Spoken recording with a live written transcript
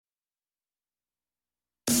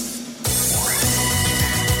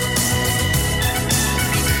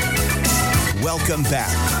Welcome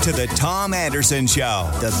back to the Tom Anderson Show,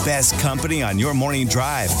 the best company on your morning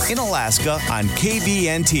drive in Alaska on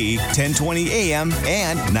KBNT 1020 AM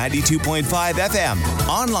and 92.5 FM.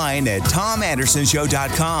 Online at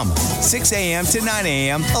tomandersonshow.com, 6 a.m. to 9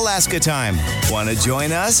 a.m. Alaska time. Want to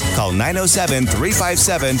join us? Call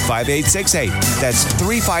 907-357-5868. That's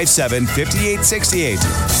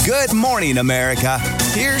 357-5868. Good morning, America.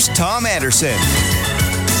 Here's Tom Anderson.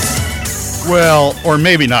 Well, or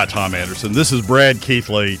maybe not Tom Anderson. This is Brad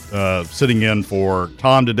Keithley sitting in for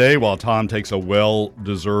Tom today while Tom takes a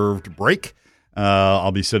well-deserved break.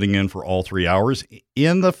 I'll be sitting in for all 3 hours.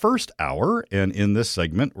 In the first hour, and in this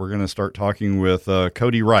segment, we're going to start talking with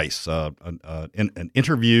Cody Rice, an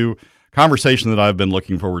interview conversation that I've been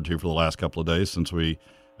looking forward to for the last couple of days since we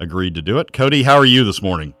agreed to do it. Cody, how are you this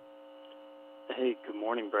morning? Hey, good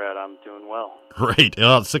morning, Brad. I'm doing well. Great.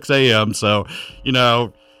 It's 6 a.m., so,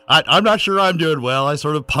 I'm not sure I'm doing well. I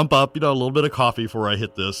sort of pump up, a little bit of coffee before I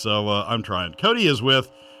hit this, so I'm trying. Cody is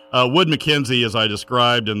with Wood Mackenzie, as I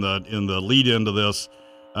described in the lead into this,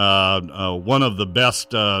 one of the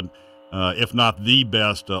best, if not the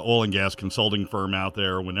best, oil and gas consulting firm out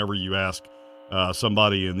there. Whenever you ask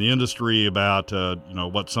somebody in the industry about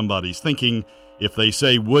what somebody's thinking, if they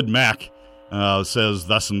say Wood Mac says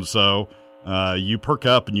thus and so, you perk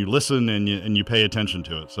up and you listen and you pay attention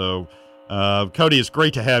to it. So. Cody, it's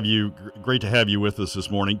great to have you with us this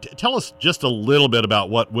morning. Tell us just a little bit about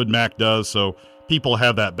what Wood Mac does so people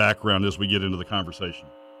have that background as we get into the conversation.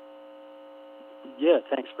 Yeah,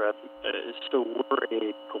 thanks, Brad. So we're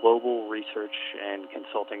a global research and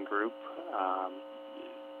consulting group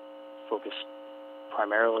focused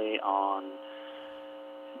primarily on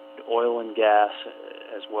oil and gas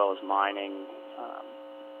as well as mining,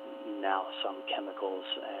 now some chemicals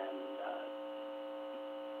and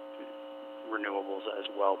renewables as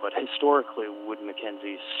well, but historically Wood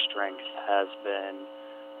Mackenzie's strength has been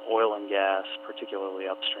oil and gas, particularly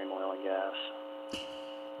upstream oil and gas.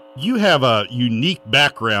 You have a unique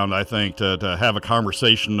background, I think, to have a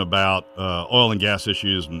conversation about oil and gas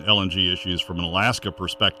issues and LNG issues from an Alaska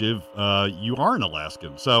perspective. You are an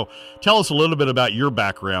Alaskan, so tell us a little bit about your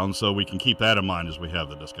background so we can keep that in mind as we have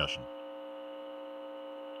the discussion.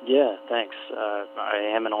 Yeah, thanks. I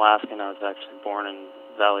am an Alaskan. I was actually born in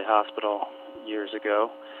Valley Hospital years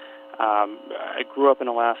ago. I grew up in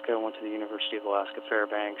Alaska. I went to the University of Alaska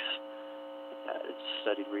Fairbanks.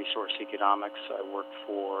 Studied resource economics. I worked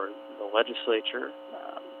for the legislature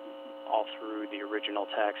all through the original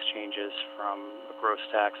tax changes from a gross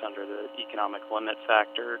tax under the economic limit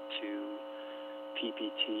factor to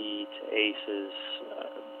PPT to ACES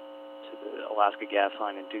to the Alaska Gas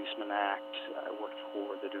Line Inducement Act. I worked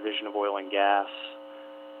for the Division of Oil and Gas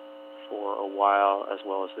for a while, as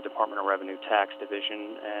well as the Department of Revenue Tax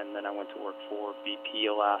Division, and then I went to work for BP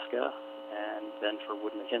Alaska, and then for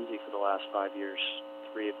Wood Mackenzie for the last 5 years,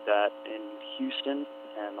 3 of that in Houston,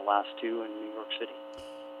 and the last 2 in New York City.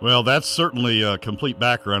 Well, that's certainly a complete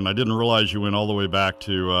background. I didn't realize you went all the way back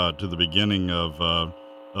to the beginning of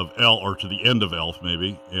ELF, or to the end of ELF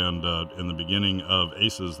maybe, and in the beginning of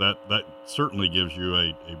ACES. That certainly gives you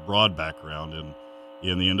a broad background in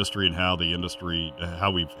the industry and how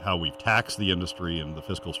we've taxed the industry and the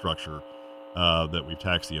fiscal structure that we've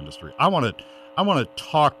taxed the industry. I want to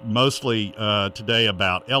talk mostly today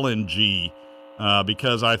about LNG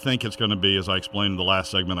because I think it's going to be, as I explained in the last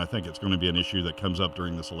segment, I think it's going to be an issue that comes up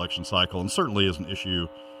during this election cycle, and certainly is an issue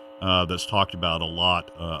that's talked about a lot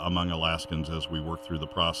among Alaskans as we work through the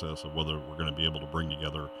process of whether we're going to be able to bring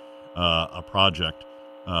together a project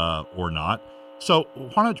or not. So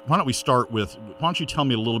why don't we start with, why don't you tell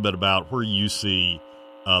me a little bit about where you see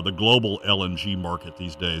the global LNG market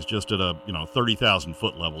these days, just at a 30,000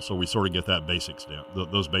 foot level, so we sort of get that basics down,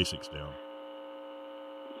 those basics down.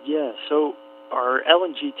 Yeah, so our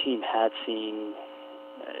LNG team had seen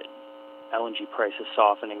LNG prices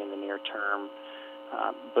softening in the near term,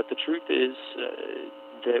 but the truth is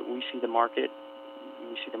that we see the market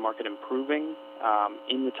improving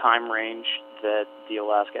in the time range that the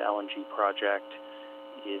Alaska LNG project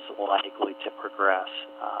is likely to progress.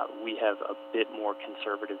 We have a bit more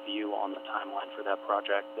conservative view on the timeline for that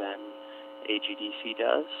project than AGDC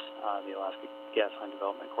does. The Alaska Gas Line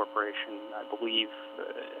Development Corporation, I believe,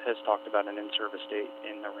 has talked about an in-service date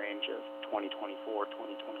in the range of 2024,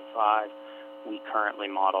 2025. We currently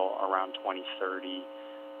model around 2030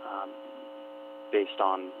 based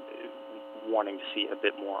on wanting to see a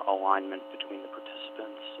bit more alignment between the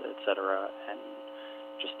participants, et cetera, and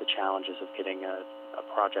just the challenges of getting a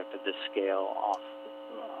project of this scale off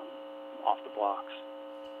the blocks.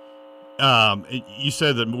 You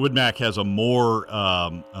said that WoodMac has a more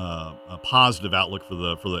a positive outlook for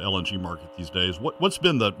the LNG market these days. What's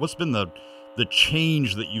been the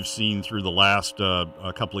change that you've seen through the last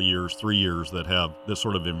a couple of years, 3 years that have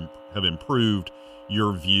improved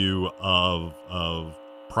your view of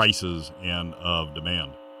prices and of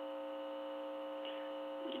demand?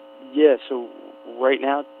 Yeah, so right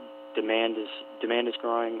now demand is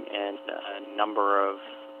growing, and a number of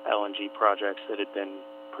LNG projects that had been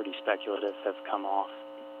pretty speculative have come off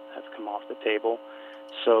the table.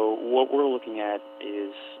 So what we're looking at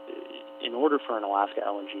is, in order for an Alaska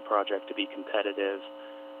LNG project to be competitive,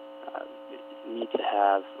 it needs to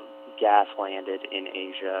have gas landed in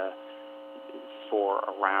Asia for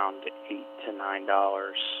around $8 to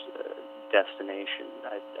 $9 destination.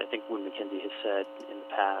 I think Wood Mackenzie has said in the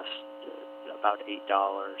past about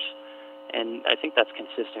 $8. And I think that's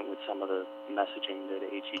consistent with some of the messaging that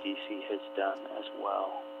AGDC has done as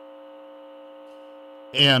well.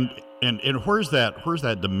 And where's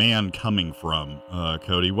that demand coming from,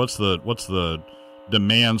 Cody? What's the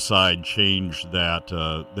demand side change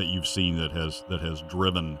that you've seen that has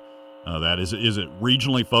driven that? Is it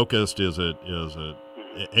regionally focused? Is it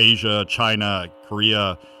Asia, China,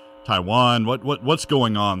 Korea, Taiwan? What's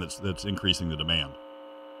going on that's increasing the demand?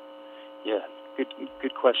 Yeah.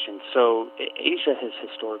 Good question. So Asia has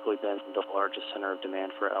historically been the largest center of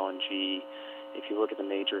demand for LNG. If you look at the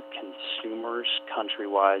major consumers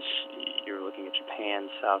country-wise, you're looking at Japan,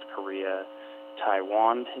 South Korea,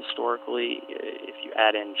 Taiwan historically. If you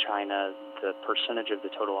add in China, the percentage of the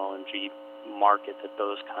total LNG market that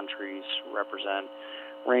those countries represent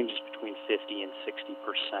ranges between 50 and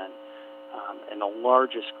 60%. And the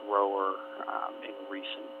largest grower in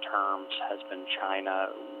recent terms has been China,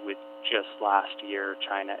 with just last year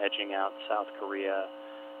China edging out South Korea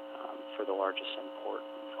for the largest import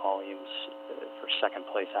volumes, for second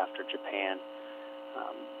place after Japan.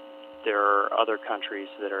 There are other countries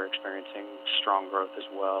that are experiencing strong growth as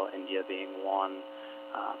well, India being one,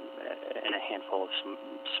 and a handful of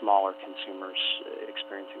smaller consumers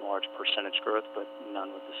experiencing large percentage growth, but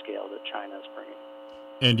none with the scale that China is bringing.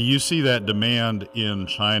 And do you see that demand in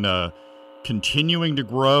China continuing to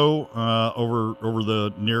grow over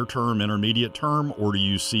the near term, intermediate term, or do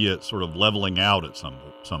you see it sort of leveling out at some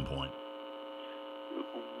point?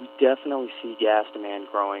 We definitely see gas demand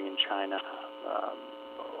growing in China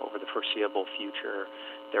over the foreseeable future.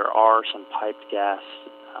 There are some piped gas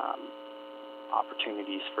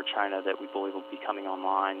opportunities for China that we believe will be coming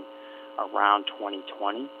online around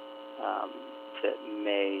 2020 that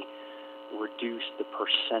may reduce the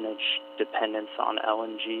percentage dependence on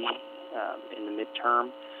LNG in the midterm,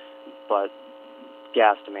 but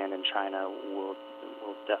gas demand in China will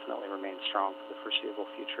definitely remain strong for the foreseeable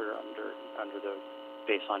future under the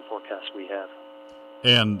baseline forecast we have.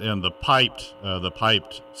 And the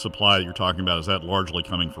piped supply that you're talking about, is that largely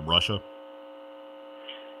coming from Russia?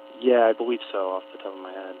 Yeah, I believe so, off the top of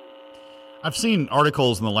my head. I've seen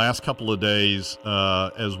articles in the last couple of days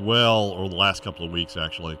as well, or the last couple of weeks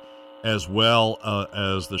actually, as well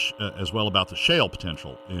about the shale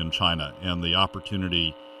potential in China and the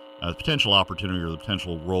potential opportunity or the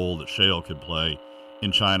potential role that shale could play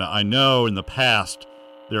in China. I know in the past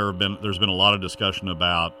there's been a lot of discussion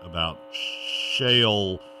about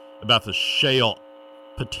shale, about the shale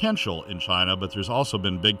potential in China, but there's also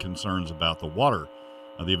been big concerns about the water,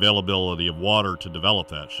 the availability of water to develop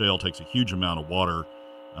that. Shale takes a huge amount of water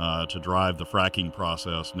to drive the fracking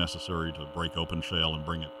process necessary to break open shale and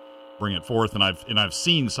bring it forth. And I've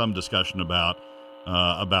seen some discussion about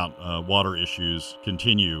water issues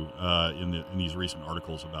continue in these recent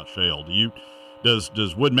articles about shale. Does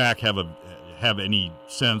WoodMac have any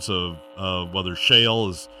sense of whether shale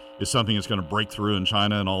is something that's going to break through in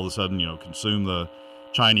China and all of a sudden consume the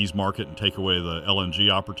Chinese market and take away the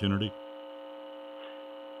LNG opportunity?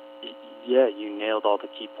 Yeah, you nailed all the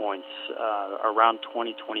key points. Around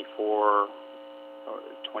 2024 or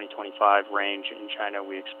 2025 range in China,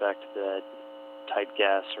 we expect that tight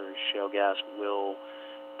gas or shale gas will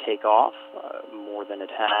take off more than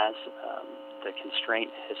it has. The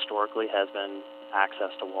constraint historically has been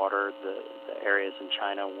access to water. The areas in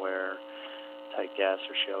China where tight gas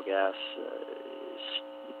or shale gas is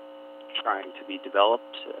trying to be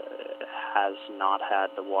developed has not had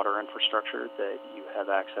the water infrastructure that you have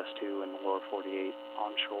access to in the lower 48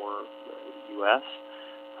 onshore U.S.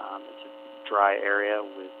 It's a dry area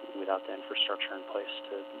without the infrastructure in place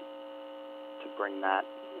to bring that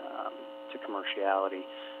to commerciality.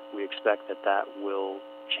 We expect that will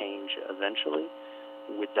change eventually.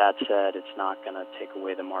 With that said, it's not going to take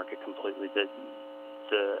away the market completely. The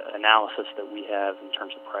analysis that we have in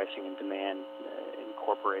terms of pricing and demand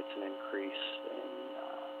incorporates an increase in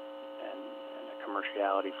a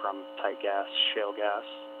commerciality from tight gas, shale gas.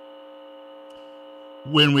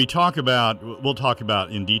 When we talk about, we'll talk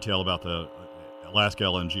about in detail about the Alaska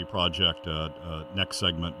LNG project next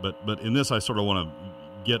segment, but in this I sort of want to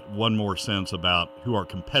get one more sense about who our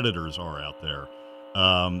competitors are out there.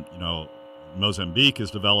 Mozambique is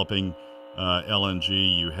developing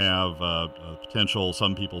LNG. You have potential,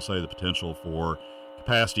 some people say the potential for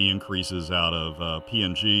capacity increases out of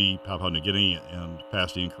PNG, Papua New Guinea, and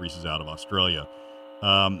capacity increases out of Australia.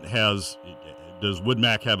 Does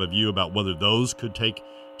WoodMac have a view about whether those could take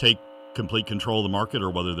complete control of the market, or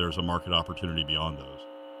whether there's a market opportunity beyond those?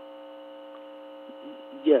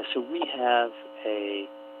 Yeah, so we have a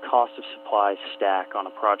cost of supply stack on a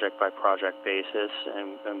project-by-project basis,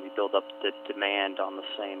 and we build up the demand on the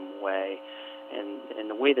same way. And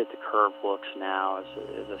the way that the curve looks now, as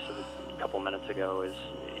I said a couple minutes ago, is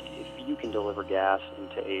if you can deliver gas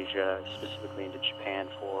into Asia, specifically into Japan,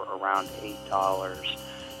 for around $8,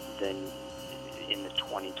 then in the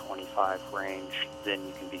 2025 range, then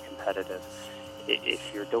you can be competitive. If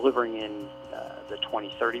you're delivering in the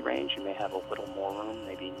 2030 range, you may have a little more room,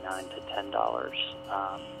 maybe $9 to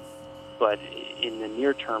 $10. But in the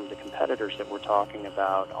near term, the competitors that we're talking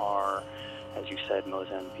about are, as you said,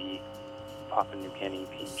 Mozambique, Papua New Guinea,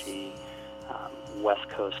 PNG, West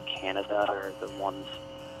Coast Canada are the ones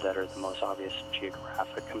that are the most obvious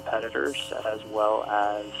geographic competitors, as well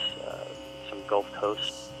as some Gulf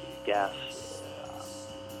Coast gas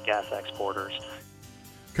exporters.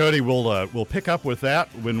 Cody, we'll pick up with that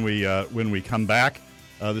when we come back.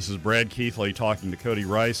 This is Brad Keithley talking to Cody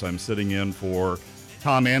Rice. I'm sitting in for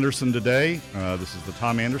Tom Anderson today. This is the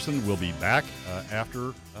Tom Anderson. We'll be back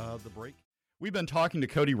after the break. We've been talking to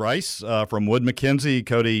Cody Rice from Wood Mackenzie.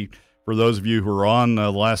 Cody, for those of you who are on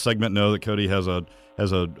the last segment, know that Cody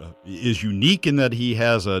is unique in that he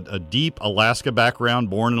has a deep Alaska background.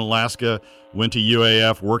 Born in Alaska, went to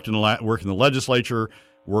UAF, worked in the legislature,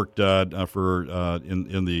 worked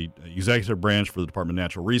in the executive branch for the Department of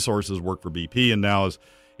Natural Resources, worked for BP, and now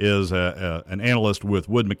is an analyst with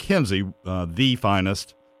Wood Mackenzie, the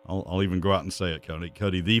finest. I'll even go out and say it,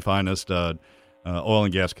 Cody, the finest oil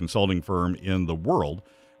and gas consulting firm in the world.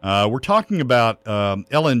 We're talking about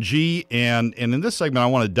LNG, and in this segment, I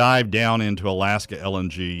want to dive down into Alaska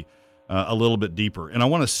LNG a little bit deeper, and I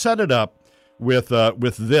want to set it up with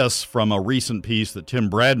this from a recent piece that Tim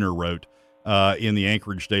Bradner wrote in the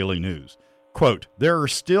Anchorage Daily News. Quote, "There are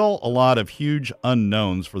still a lot of huge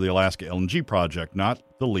unknowns for the Alaska LNG project, not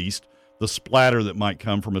the least the splatter that might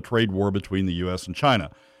come from a trade war between the U.S. and China.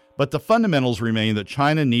 But the fundamentals remain that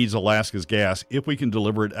China needs Alaska's gas if we can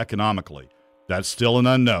deliver it economically. That's still an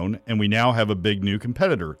unknown, and we now have a big new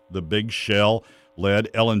competitor, the big Shell-led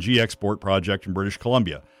LNG export project in British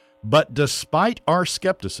Columbia. But despite our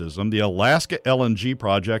skepticism, the Alaska LNG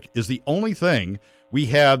project is the only thing we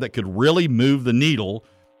have that could really move the needle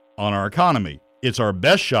on our economy. It's our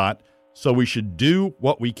best shot, so we should do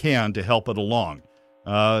what we can to help it along."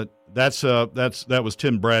 That was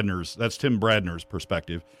Tim Bradner's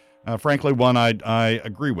perspective. Frankly, one I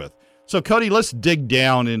agree with. So, Cody, let's dig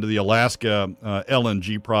down into the Alaska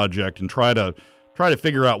LNG project and try to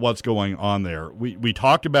figure out what's going on there. We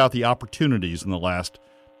talked about the opportunities in the last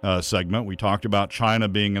segment. We talked about China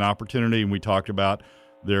being an opportunity, and we talked about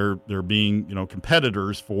there being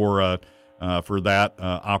competitors for that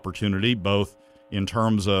opportunity, both in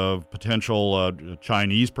terms of potential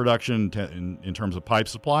Chinese production, in terms of pipe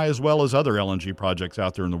supply, as well as other LNG projects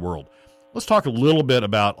out there in the world. Let's talk a little bit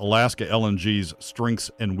about Alaska LNG's strengths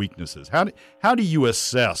and weaknesses. How do you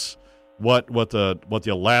assess what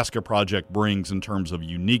the Alaska project brings in terms of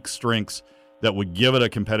unique strengths that would give it a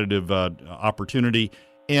competitive opportunity,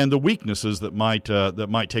 and the weaknesses that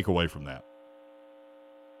might take away from that?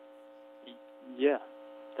 Yeah,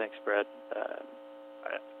 thanks, Brad.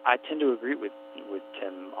 I tend to agree with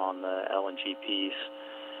Tim on the LNG piece.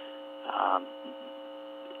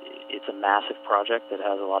 It's a massive project that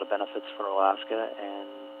has a lot of benefits for Alaska, and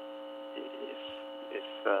if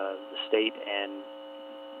the state and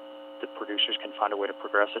the producers can find a way to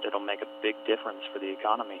progress it, it'll make a big difference for the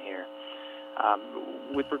economy here.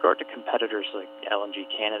 With regard to competitors like LNG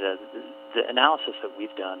Canada, the analysis that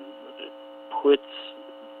we've done puts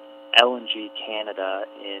LNG Canada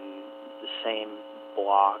in the same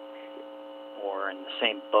block or in the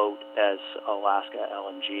same boat as Alaska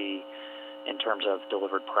LNG in terms of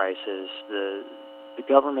delivered prices. The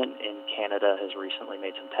government in Canada has recently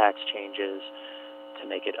made some tax changes to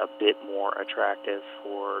make it a bit more attractive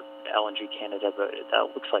for LNG Canada, but that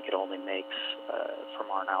looks like it only makes, from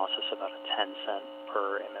our analysis, about a 10-cent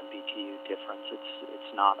per MMBTU difference.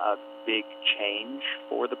 It's not a big change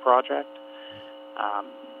for the project.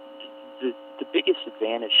 The biggest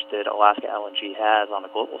advantage that Alaska LNG has on a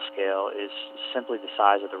global scale is simply the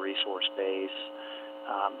size of the resource base.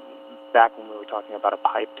 Back when we were talking about a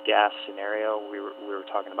piped gas scenario, we were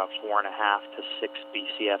talking about 4.5 to 6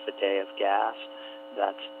 BCF a day of gas.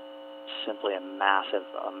 That's simply a massive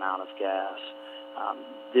amount of gas.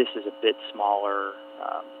 This is a bit smaller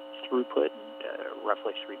throughput,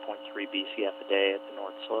 roughly 3.3 BCF a day at the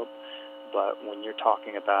North Slope. But when you're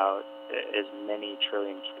talking about as many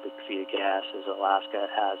trillion cubic feet of gas as Alaska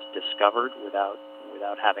has discovered without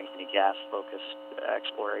having any gas-focused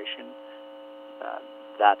exploration,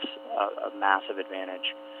 that's a massive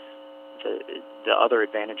advantage. The other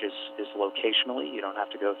advantage is locationally. You don't have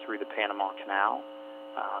to go through the Panama Canal,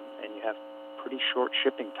 and you have pretty short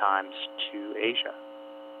shipping times to Asia.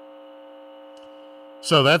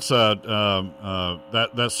 So that's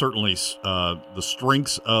that's certainly the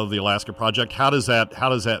strengths of the Alaska project. How does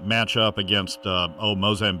that match up against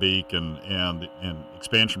Mozambique and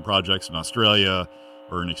expansion projects in Australia,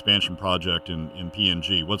 or an expansion project in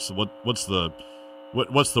PNG? What's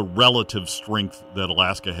the relative strength that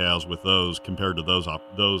Alaska has with those compared to those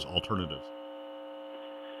alternatives?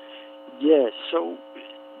 Yeah, so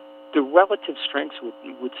the relative strengths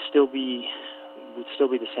would still be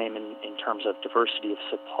the same in terms of diversity of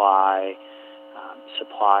supply,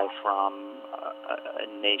 supply from a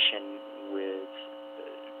nation with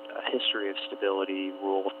a history of stability,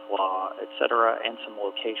 rule of law, etc., and some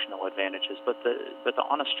locational advantages. But the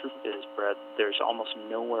honest truth is, Brett, there's almost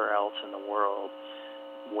nowhere else in the world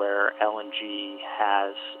where LNG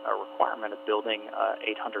has a requirement of building a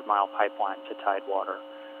 800-mile pipeline to Tidewater.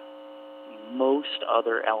 Most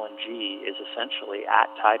other LNG is essentially at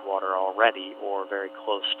Tidewater already, or very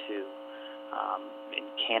close to. In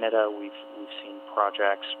Canada, we've seen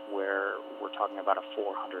projects where we're talking about a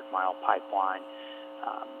 400-mile pipeline,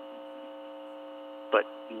 but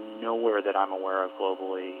nowhere that I'm aware of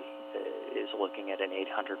globally is looking at an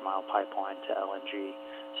 800-mile pipeline to LNG.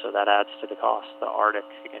 So that adds to the cost. The Arctic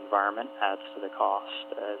environment adds to the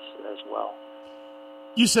cost as well.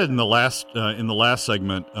 You said in the last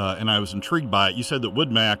segment, and I was intrigued by it. You said that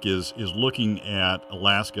WoodMac is looking at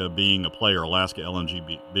Alaska being a player, Alaska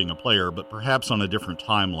LNG being a player, but perhaps on a different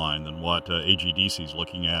timeline than what AGDC is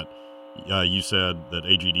looking at. You said that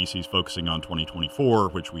AGDC is focusing on 2024,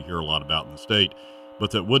 which we hear a lot about in the state,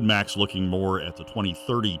 but that WoodMac's looking more at the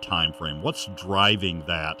 2030 timeframe. What's driving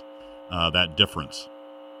that difference?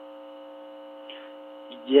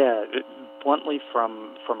 Yeah. Bluntly,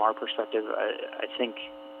 from our perspective, I think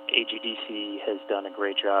AGDC has done a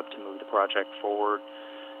great job to move the project forward,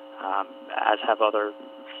 as have other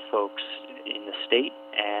folks in the state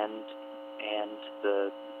and the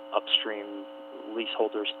upstream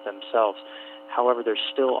leaseholders themselves. However, there's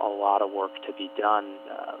still a lot of work to be done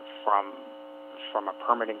from a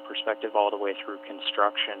permitting perspective all the way through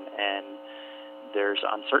construction, and there's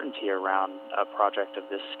uncertainty around a project of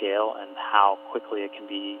this scale and how quickly it can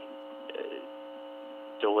be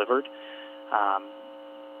delivered,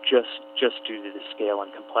 just due to the scale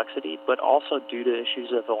and complexity, but also due to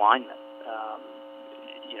issues of alignment.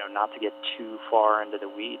 Not to get too far into the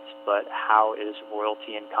weeds, but how is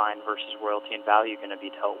royalty in kind versus royalty in value going to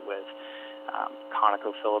be dealt with?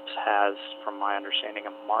 ConocoPhillips has, from my understanding,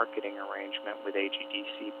 a marketing arrangement with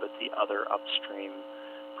AGDC, but the other upstream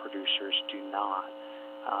producers do not.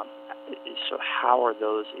 So how are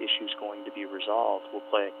those issues going to be resolved will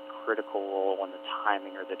play a critical role in the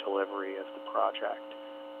timing or the delivery of the project.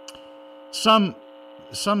 Some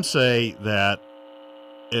say that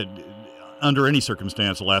under any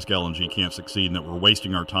circumstance, Alaska LNG can't succeed, and that we're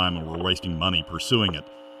wasting our time and we're wasting money pursuing it.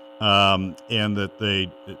 And that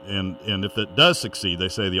and if it does succeed, they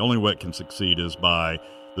say the only way it can succeed is by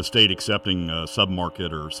the state accepting a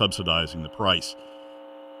submarket or subsidizing the price.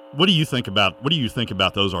 What do you think about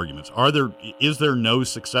those arguments? Is there no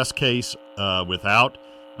success case without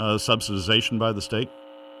subsidization by the state?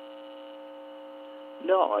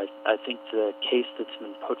 No, I think the case that's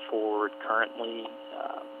been put forward currently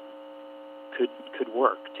could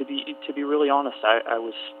work. To be really honest, I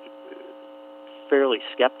was fairly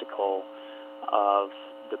skeptical of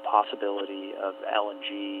the possibility of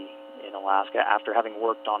LNG in Alaska after having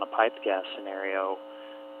worked on a piped gas scenario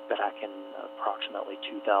back in approximately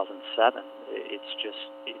 2007.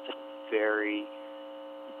 It's a very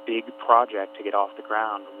big project to get off the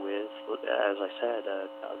ground with, as I said, a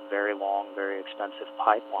very long, very expensive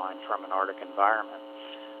pipeline from an Arctic environment.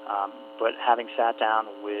 But having sat down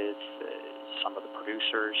with some of the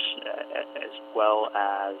producers, as well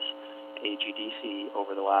as AGDC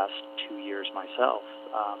over the last 2 years myself,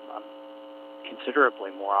 I'm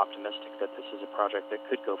considerably more optimistic that this is a project that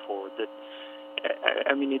could go forward.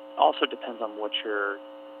 I mean, it also depends on what your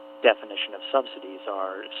definition of subsidies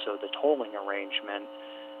are. So the tolling arrangement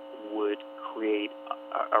would create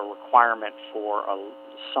a requirement for a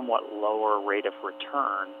somewhat lower rate of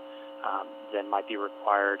return than might be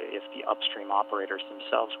required if the upstream operators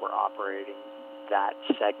themselves were operating that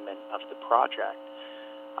segment of the project.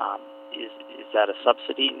 Is that a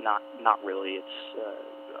subsidy? Not really. It's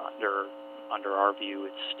under our view,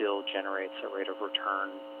 it still generates a rate of return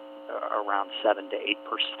around 7 to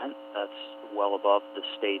 8%. That's well above the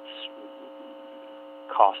state's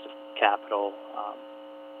cost of capital.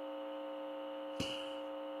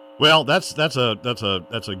 Well, that's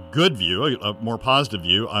a good view, a more positive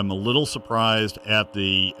view. I'm a little surprised at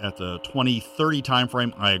the 2030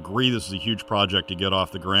 timeframe. I agree, this is a huge project to get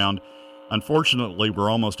off the ground. Unfortunately, we're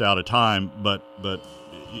almost out of time. But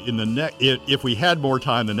in the if we had more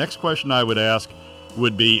time, the next question I would ask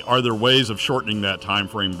would be: are there ways of shortening that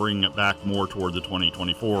timeframe, bringing it back more toward the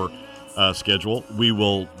 2024 schedule? We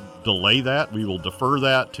will delay that. We will defer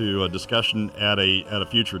that to a discussion at a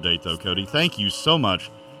future date, though. Cody, thank you so much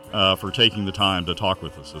for taking the time to talk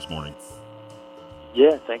with us this morning.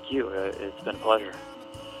 Yeah, thank you. It's been a pleasure.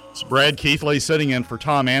 It's Brad Keithley sitting in for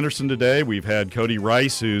Tom Anderson today. We've had Cody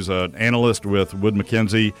Rice, who's an analyst with Wood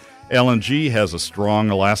Mackenzie LNG, has a strong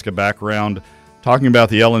Alaska background, talking about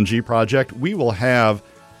the LNG project. We will have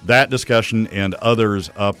that discussion and others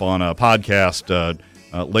up on a podcast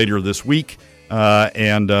later this week.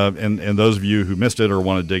 And those of you who missed it or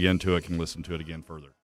want to dig into it can listen to it again further.